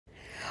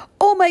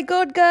Oh my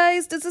god,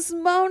 guys, this is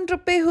Mount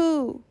Rupehu.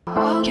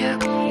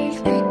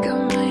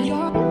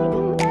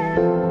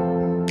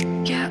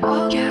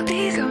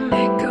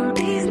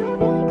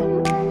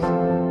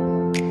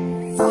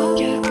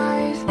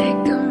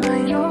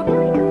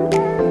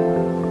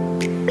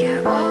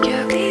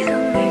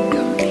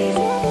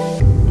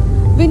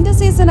 Winter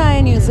season ആയ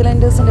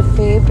ന്യൂസിലൻഡേഴ്സിന്റെ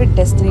favourite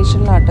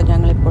ഡെസ്റ്റിനേഷനിലാട്ടോ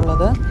ഞങ്ങളിപ്പോൾ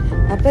ഉള്ളത്.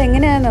 അപ്പോൾ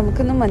എങ്ങനെയാണ്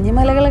നമുക്കൊന്ന്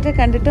മഞ്ഞുമലകളൊക്കെ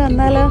കണ്ടിട്ട്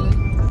വന്നാലോ?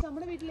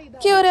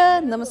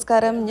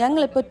 നമസ്കാരം.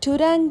 ഞങ്ങളിപ്പോൾ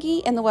ടുരാങ്കി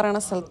എന്ന് പറയുന്ന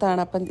സ്ഥലത്താണ്.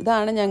 അപ്പം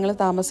ഇതാണ് ഞങ്ങൾ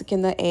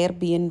താമസിക്കുന്ന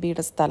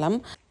എയർബിഎൻബിയുടെ സ്ഥലം.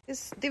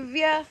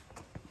 ദിവ്യ,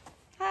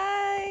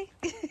 ഹായ്.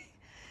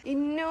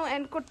 ഇന്നു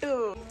ആൻഡ് കുട്ടു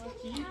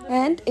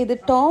ആൻഡ് ഇത്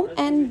ടോം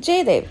ആൻഡ്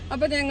ജയദേവ്.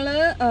 അപ്പോൾ ഞങ്ങൾ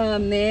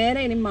നേരെ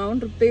ഇനി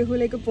മൗണ്ട്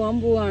റുപ്പേഹുലേക്ക് പോകാൻ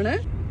പോവാണ്.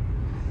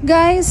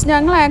 ഗൈസ്,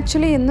 ഞങ്ങൾ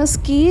ആക്ച്വലി ഇന്ന്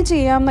സ്കീ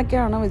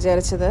ചെയ്യാമെന്നൊക്കെയാണ്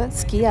വിചാരിച്ചത്.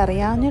 സ്കീ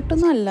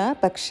അറിയാഞ്ഞിട്ടൊന്നുമല്ല,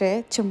 പക്ഷേ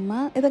ചുമ്മാ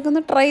ഇതൊക്കെ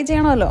ഒന്ന് ട്രൈ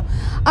ചെയ്യണമല്ലോ.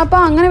 അപ്പോൾ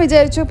അങ്ങനെ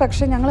വിചാരിച്ചു.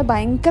 പക്ഷേ ഞങ്ങൾ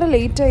ഭയങ്കര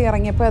ലേറ്റായി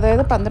ഇറങ്ങിയപ്പോൾ,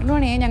 അതായത് 12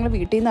 മണിയായി ഞങ്ങൾ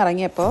വീട്ടിൽ നിന്ന്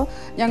ഇറങ്ങിയപ്പോൾ.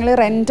 ഞങ്ങൾ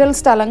റെൻറ്റൽ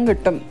സ്ഥലം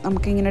കിട്ടും,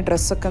 നമുക്കിങ്ങനെ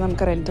ഡ്രസ്സൊക്കെ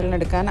നമുക്ക് റെൻറ്റലിന്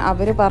എടുക്കാൻ.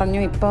 അവർ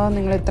പറഞ്ഞു ഇപ്പോൾ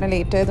നിങ്ങൾ ഇത്ര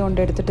ലേറ്റ് ആയതുകൊണ്ട്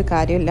എടുത്തിട്ട്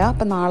കാര്യമില്ല,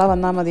 അപ്പോൾ നാളെ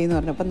വന്നാൽ മതി എന്ന്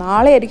പറഞ്ഞു. അപ്പോൾ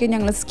നാളെ ആയിരിക്കും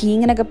ഞങ്ങൾ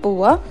സ്കീങ്ങിനൊക്കെ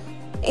പോവുക.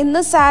 ഇന്ന്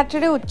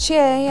സാറ്റർഡേ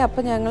ഉച്ചയായി.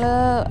 അപ്പോൾ ഞങ്ങൾ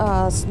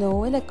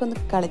സ്നോയിലൊക്കെ ഒന്ന്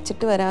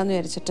കളിച്ചിട്ട് വരാമെന്ന്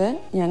വിചാരിച്ചിട്ട്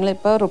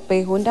ഞങ്ങളിപ്പോൾ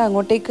റുപ്പേഹുവിൻ്റെ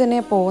അങ്ങോട്ടേക്ക്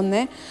തന്നെയാണ്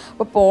പോകുന്നത്.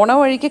 അപ്പോൾ പോണ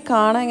വഴിക്ക്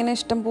കാണാൻ ഇങ്ങനെ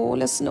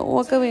ഇഷ്ടംപോലെ സ്നോ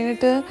ഒക്കെ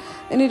വീണിട്ട്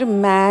ഇനിയൊരു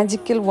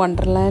മാജിക്കൽ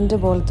വണ്ടർലാൻഡ്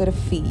പോലത്തെ ഒരു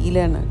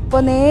ഫീലാണ്.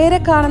 അപ്പോൾ നേരെ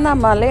കാണുന്ന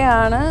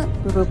മലയാണ്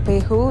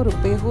റുപ്പേഹു.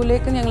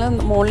 റുപ്പേഹുവിലേക്ക് ഞങ്ങൾ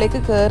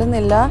മുകളിലേക്ക്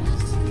കയറുന്നില്ല.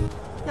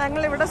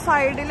 ഞങ്ങളിവിടെ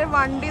സൈഡിൽ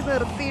വണ്ടി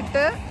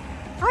നിർത്തിയിട്ട്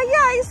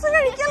ഐസ്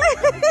കഴിക്കലേ,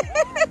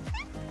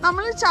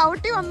 നമ്മൾ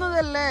ചവിട്ടി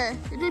വന്നതല്ലേ,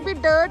 it will be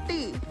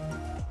dirty,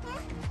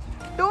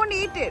 don't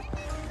eat it.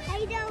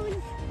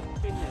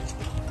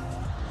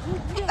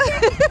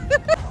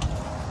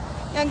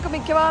 ഞങ്ങൾക്ക്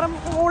മിക്കവാറും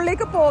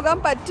മുകളിലേക്ക് പോകാൻ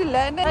പറ്റില്ല.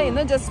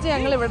 ഇന്ന് ജസ്റ്റ്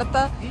ഞങ്ങൾ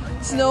ഇവിടുത്തെ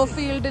സ്നോ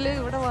ഫീൽഡിൽ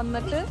ഇവിടെ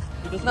വന്നിട്ട്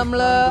നമ്മൾ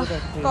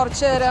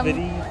കുറച്ചു നേരം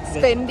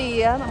സ്പെൻഡ്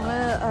ചെയ്യുക. നമ്മൾ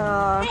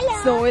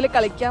സ്നോയിൽ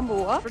കളിക്കാൻ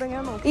പോവുക.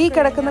 ഈ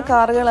കിടക്കുന്ന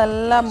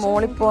കാറുകളെല്ലാം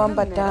മോളിൽ പോകാൻ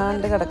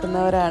പറ്റാണ്ട്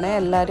കിടക്കുന്നവരാണ്.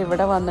 എല്ലാവരും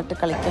ഇവിടെ വന്നിട്ട്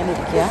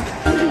കളിക്കാനിരിക്കുക.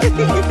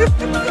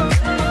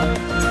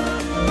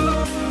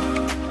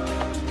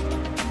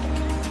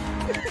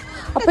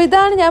 അപ്പോൾ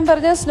ഇതാണ് ഞാൻ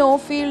പറഞ്ഞ സ്നോ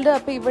ഫീൽഡ്.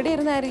 അപ്പോൾ ഇവിടെ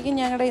ഇരുന്നായിരിക്കും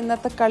ഞങ്ങളുടെ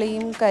ഇന്നത്തെ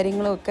കളിയും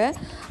കാര്യങ്ങളും ഒക്കെ.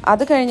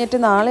 അത് കഴിഞ്ഞിട്ട്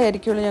നാളെ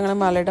ആയിരിക്കുള്ളൂ ഞങ്ങൾ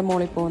മലയുടെ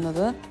മുകളിൽ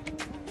പോകുന്നത്.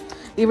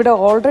 ഇവിടെ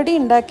ഓൾറെഡി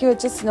ഉണ്ടാക്കി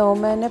വെച്ച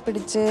സ്നോമാനെ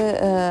പിടിച്ച്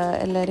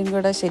എല്ലാവരും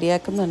കൂടെ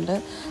ശരിയാക്കുന്നുണ്ട്.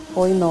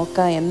 പോയി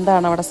നോക്കാം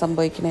എന്താണ് അവിടെ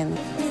സംഭവിക്കണേന്ന്.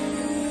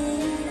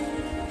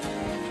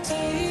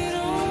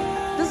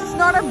 This is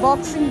not A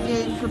boxing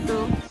game Kuttu.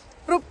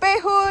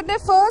 റുപ്പേഹുവിന്റെ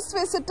first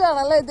visit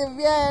ആണല്ലേ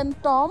ദിവ്യ ആൻഡ്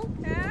ടോം?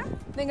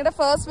 നിങ്ങളുടെ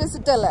ഫസ്റ്റ്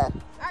വിസിറ്റ് അല്ലേ?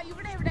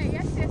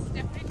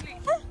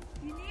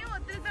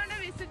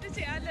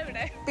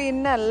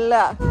 പിന്നല്ല.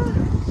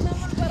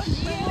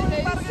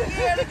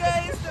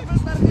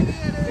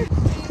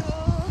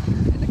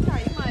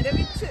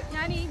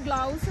 ഞാൻ ഈ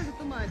ഗ്ലൗസ്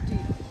എടുത്ത് മാറ്റി.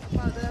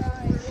 അപ്പൊ അത്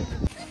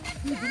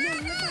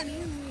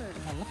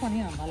നല്ല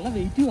പണിയാണ്, നല്ല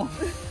വെയിറ്റ്.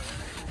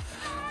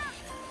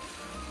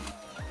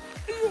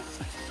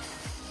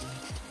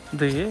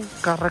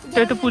 കറക്റ്റ്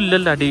ആയിട്ട്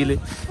പുല്ലല്ല അടിയില്.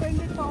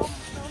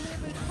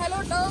 Hello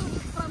Tom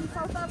from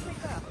south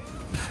Africa.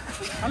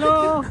 Hello.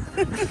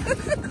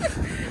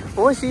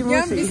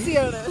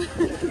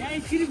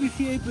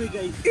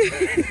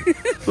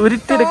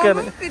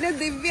 പിന്നെ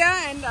ദിവ്യ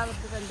ആൻഡ്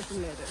അവർക്ക് 2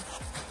 പിള്ളേര്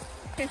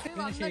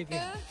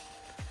വന്നിട്ട്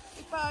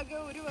ഇപ്പൊ ആകെ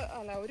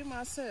 1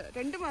 മാസം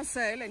 2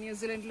 മാസമായല്ലേ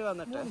ന്യൂസിലൻഡിൽ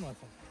വന്നിട്ട്?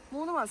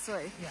 3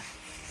 മാസമായി.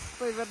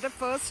 അപ്പൊ ഇവരുടെ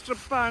ഫസ്റ്റ്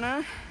ട്രിപ്പാണ്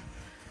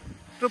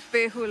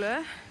റുപ്പേഹുല്.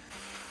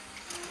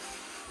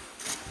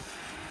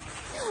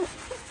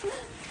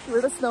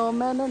 ഇവിടെ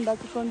സ്നോമാനെ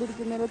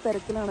ഉണ്ടാക്കിക്കൊണ്ടിരിക്കുന്നതിന്റെ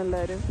തിരക്കിലാണ്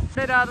എല്ലാവരും.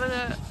 ഇവിടെ ഒരാള്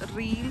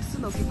റീൽസ്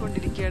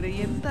നോക്കിക്കൊണ്ടിരിക്കുകയാണ്.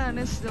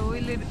 എന്താണ്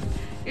സ്നോയിൽ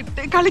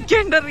ഇട്ട്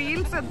കളിക്കേണ്ട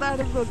റീൽസ്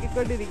എന്താണെന്ന്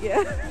നോക്കിക്കൊണ്ടിരിക്കുക.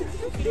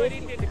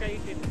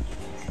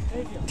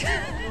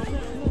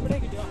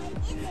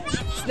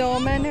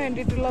 സ്നോമാന്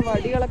വേണ്ടിയിട്ടുള്ള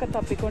വടികളൊക്കെ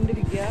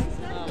തപ്പിക്കൊണ്ടിരിക്കുക.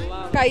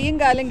 കൈയും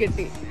കാലും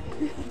കെട്ടി.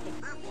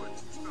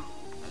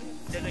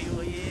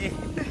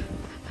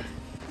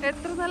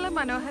 എത്ര നല്ല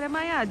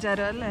മനോഹരമായ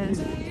ആചാരം അല്ലേ?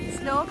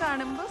 സ്നോ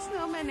കാണുമ്പോ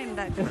സ്നോമാൻ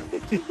ഉണ്ടാക്കണം.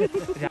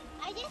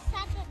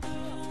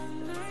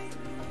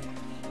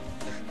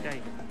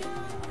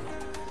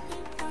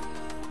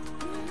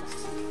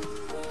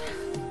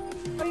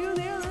 അയ്യോ,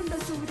 നേരുണ്ട്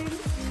സൂര്യൻ.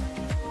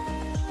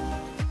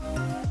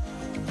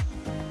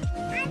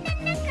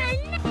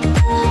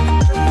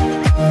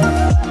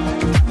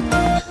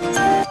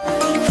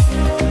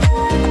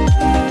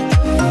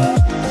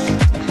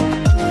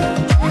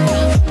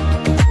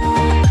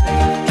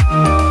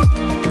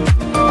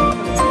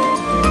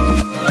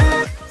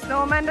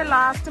 സ്നോമാന്റെ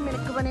ലാസ്റ്റ്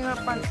മിനുക്ക്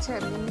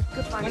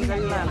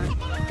പണികളിലാണ്.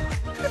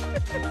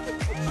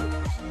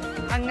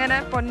 അങ്ങനെ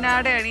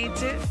പൊന്നാട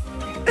അണിയിച്ച്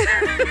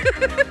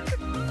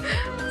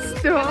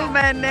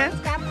സ്നോമാന്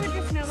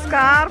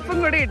സ്കാർഫും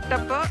കൂടി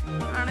ഇട്ടപ്പോ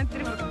ആണ്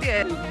ഇത്തിരി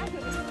വൃത്തിയായത്.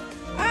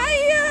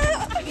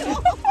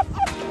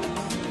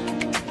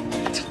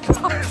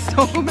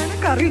 സ്നോമാനെ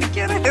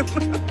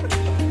കറിയിരിക്കാനായിരുന്നു.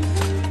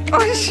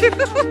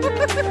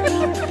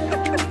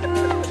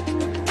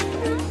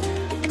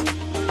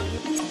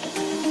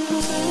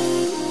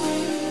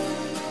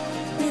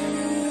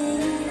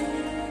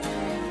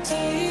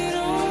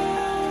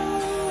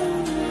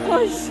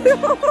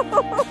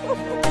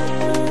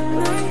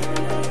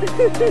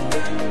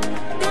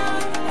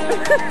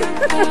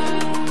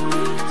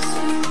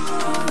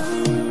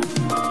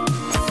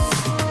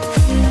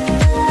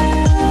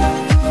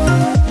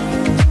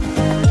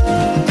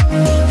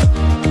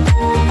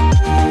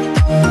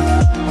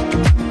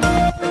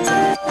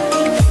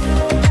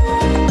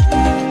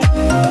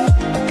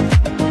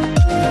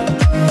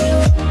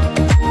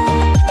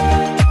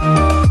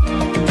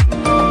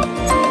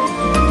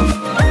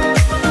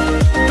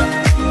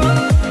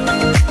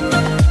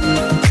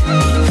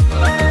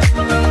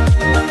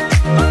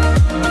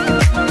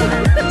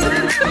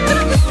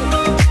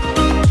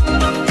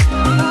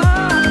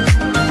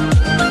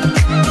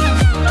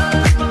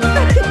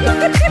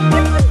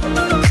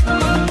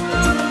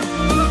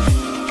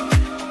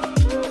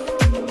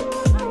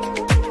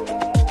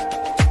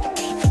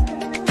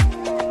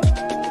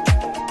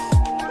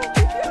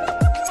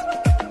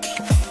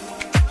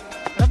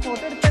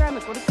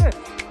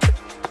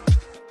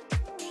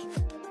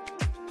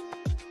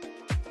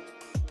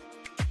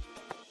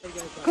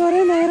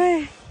 കുറെ നേരെ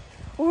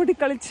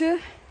ഓടിക്കളിച്ച്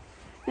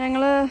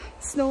ഞങ്ങള്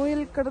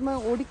സ്നോയിൽ കിടന്ന്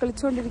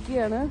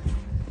ഓടിക്കളിച്ചുകൊണ്ടിരിക്കുകയാണ്.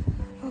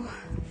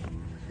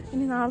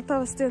 ഇനി നാളത്തെ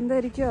അവസ്ഥ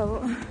എന്തായിരിക്കും ആവോ.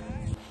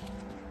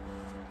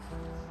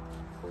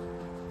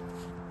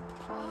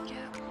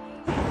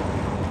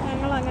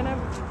 ഞങ്ങൾ അങ്ങനെ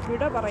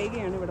വിട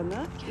പറയുകയാണ്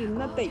ഇവിടുന്ന്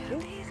ഇന്നത്തേക്ക്.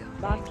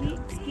 ബാക്കി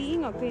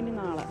സ്കീയിങ് ഒക്കെ ഇനി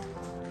നാളെ.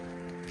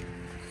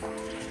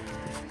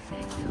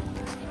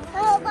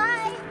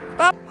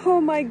 Oh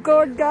my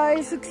god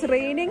guys, it's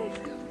raining.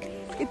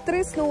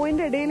 ഇത്രയും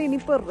സ്നോയിന്റെ ഇടയിൽ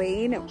ഇനിയിപ്പോൾ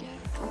റെയിനും.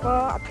 അപ്പോൾ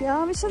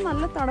അത്യാവശ്യം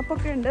നല്ല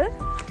തണുപ്പൊക്കെ ഉണ്ട്.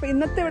 അപ്പോൾ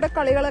ഇന്നത്തെ ഇവിടെ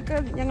കളികളൊക്കെ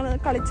ഞങ്ങൾ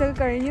കളിച്ചൊക്കെ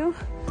കഴിഞ്ഞു.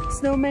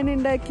 സ്നോമാൻ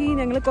ഉണ്ടാക്കി,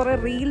 ഞങ്ങൾ കുറേ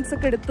റീൽസ്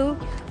ഒക്കെ എടുത്തു.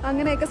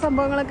 അങ്ങനെയൊക്കെ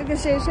സംഭവങ്ങളൊക്കെ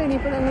ശേഷം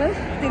ഇനിയിപ്പോൾ ഞങ്ങൾ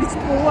തിരിച്ചു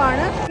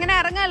പോവാണ്. ഇങ്ങനെ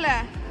ഇറങ്ങല്ലേ.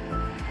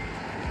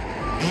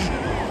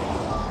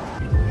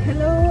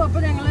 ഹലോ,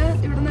 അപ്പോൾ ഞങ്ങൾ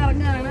ഇവിടുന്ന്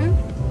ഇറങ്ങാണ്.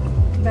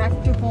 Back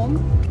to home.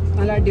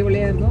 നല്ല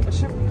അടിപൊളിയായിരുന്നു.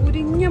 പക്ഷെ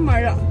പൊരിഞ്ഞ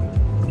മഴ,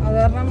 അത്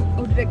കാരണം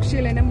ഒരു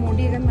രക്ഷയില്ല. എൻ്റെ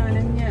മുടിയൊക്കെ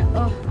നനഞ്ഞ്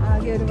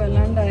ആകെ ഒരു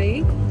വല്ലാണ്ടായി.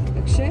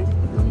 പക്ഷെ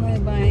നമ്മൾ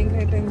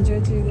ഭയങ്കരമായിട്ട്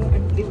എൻജോയ് ചെയ്തു.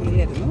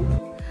 അടിപൊളിയായിരുന്നു.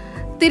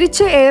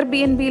 തിരിച്ച്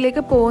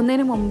എയർബിഎൻബിയിലേക്ക്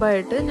പോകുന്നതിന്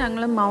മുമ്പായിട്ട്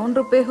ഞങ്ങൾ മൗണ്ട്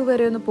റുപേഹു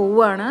വരെ ഒന്ന്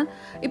പോവുകയാണ്.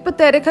 ഇപ്പം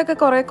തിരക്കൊക്കെ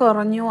കുറേ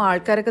കുറഞ്ഞു,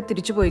 ആൾക്കാരൊക്കെ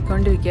തിരിച്ചു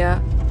പോയിക്കൊണ്ടിരിക്കുക.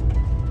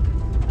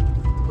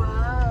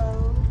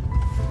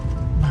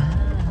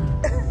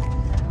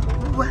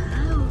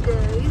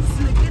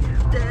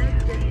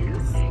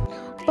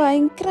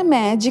 ഭയങ്കര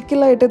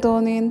മാജിക്കലായിട്ട്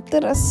തോന്നി. എന്ത്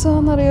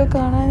രസമാണെന്നറിയോ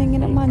കാണാൻ.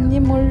 ഇങ്ങനെ മഞ്ഞ്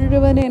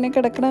മുഴുവൻ എന്നെ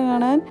കിടക്കണ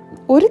കാണാൻ.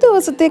 ഒരു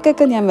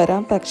ദിവസത്തേക്കൊക്കെ ഞാൻ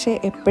വരാം, പക്ഷേ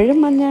എപ്പോഴും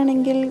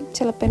മഞ്ഞാണെങ്കിൽ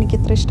ചിലപ്പോൾ എനിക്ക്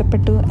ഇത്ര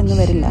ഇഷ്ടപ്പെട്ടു എന്ന്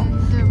വരില്ല.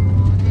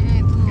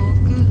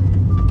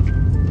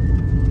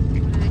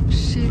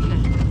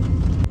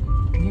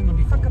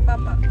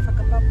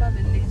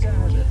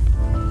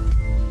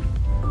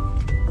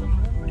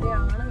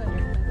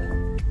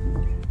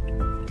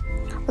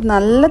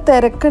 നല്ല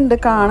തിരക്കുണ്ട്,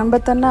 കാണുമ്പോൾ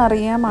തന്നെ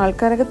അറിയാം.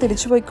 ആൾക്കാരൊക്കെ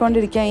തിരിച്ചു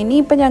പോയിക്കൊണ്ടിരിക്കുക.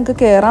 ഇനിയിപ്പോൾ ഞങ്ങൾക്ക്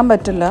കയറാൻ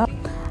പറ്റില്ല.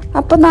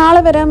 അപ്പോൾ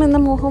നാളെ വരാമെന്ന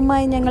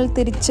മോഹവുമായി ഞങ്ങൾ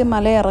തിരിച്ച്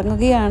മല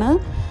ഇറങ്ങുകയാണ്.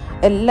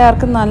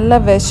 എല്ലാവർക്കും നല്ല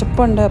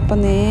വിശപ്പുണ്ട്. അപ്പോൾ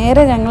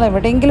നേരെ ഞങ്ങൾ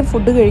എവിടെയെങ്കിലും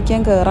ഫുഡ്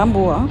കഴിക്കാൻ കയറാൻ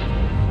പോവാം.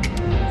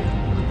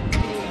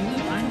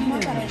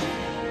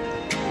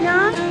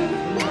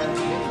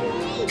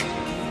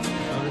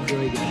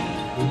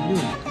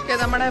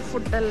 നമ്മുടെ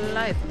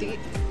ഫുഡെല്ലാം എത്തി.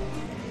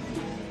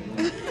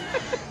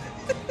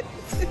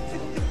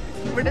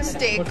 ഇവിടെ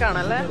സ്റ്റേക്ക്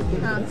ആണല്ലേ.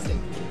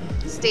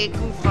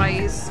 സ്റ്റേക്കും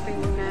ഫ്രൈസ്,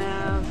 പിന്നെ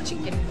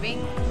ചിക്കൻ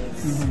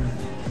വിങ്സ്,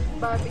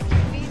 ബാർബിക്യൂ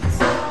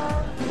പിസ്സ.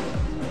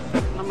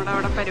 നമ്മുടെ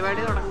അവിടെ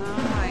പരിപാടി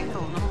തുടങ്ങാനായി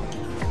തോന്നുന്നു.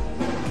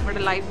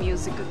 ഇവിടെ ലൈവ്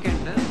മ്യൂസിക് ഒക്കെ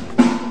ഉണ്ട്.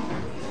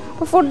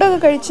 അപ്പോൾ ഫുഡൊക്കെ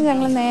കഴിച്ച്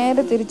ഞങ്ങൾ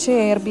നേരെ തിരിച്ച്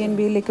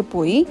എയർബിഎൻബിയിലേക്ക്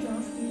പോയി.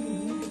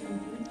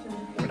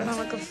 ഇവിടെ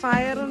നമുക്ക്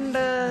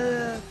ഫയറുണ്ട്.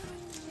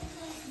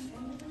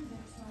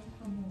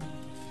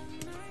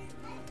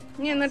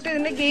 ഇനി എന്നിട്ട്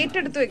ഇതിന്റെ ഗേറ്റ്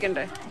എടുത്ത്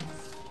വെക്കണ്ടേ?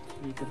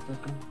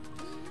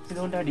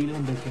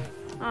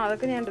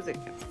 അതൊക്കെ ഞാൻ എടുത്ത്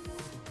വെക്കാം.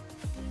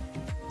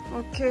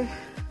 ഓക്കെ,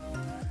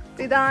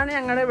 ഇതാണ്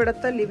ഞങ്ങളുടെ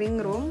ഇവിടുത്തെ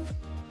ലിവിങ് റൂം.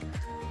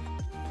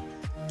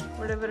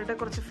 ഇവിടെ ഇവരുടെ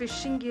കുറച്ച്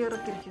ഫിഷിംഗ് ഗിയർ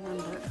ഒക്കെ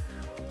ഇരിക്കുന്നുണ്ട്.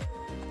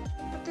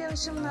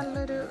 അത്യാവശ്യം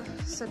നല്ലൊരു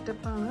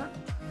സെറ്റപ്പാണ്.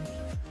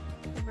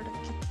 ഇവിടെ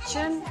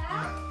കിച്ചൺ.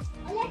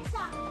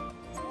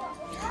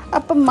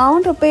 അപ്പം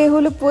മൗണ്ട്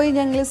റുപേഹുവിൽ പോയി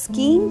ഞങ്ങൾ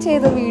സ്കീയിങ്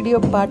ചെയ്ത വീഡിയോ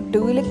പാർട്ട്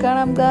 2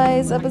 കാണാം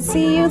ഗൈസ്. അപ്പോൾ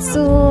see you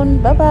soon.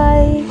 Bye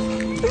bye.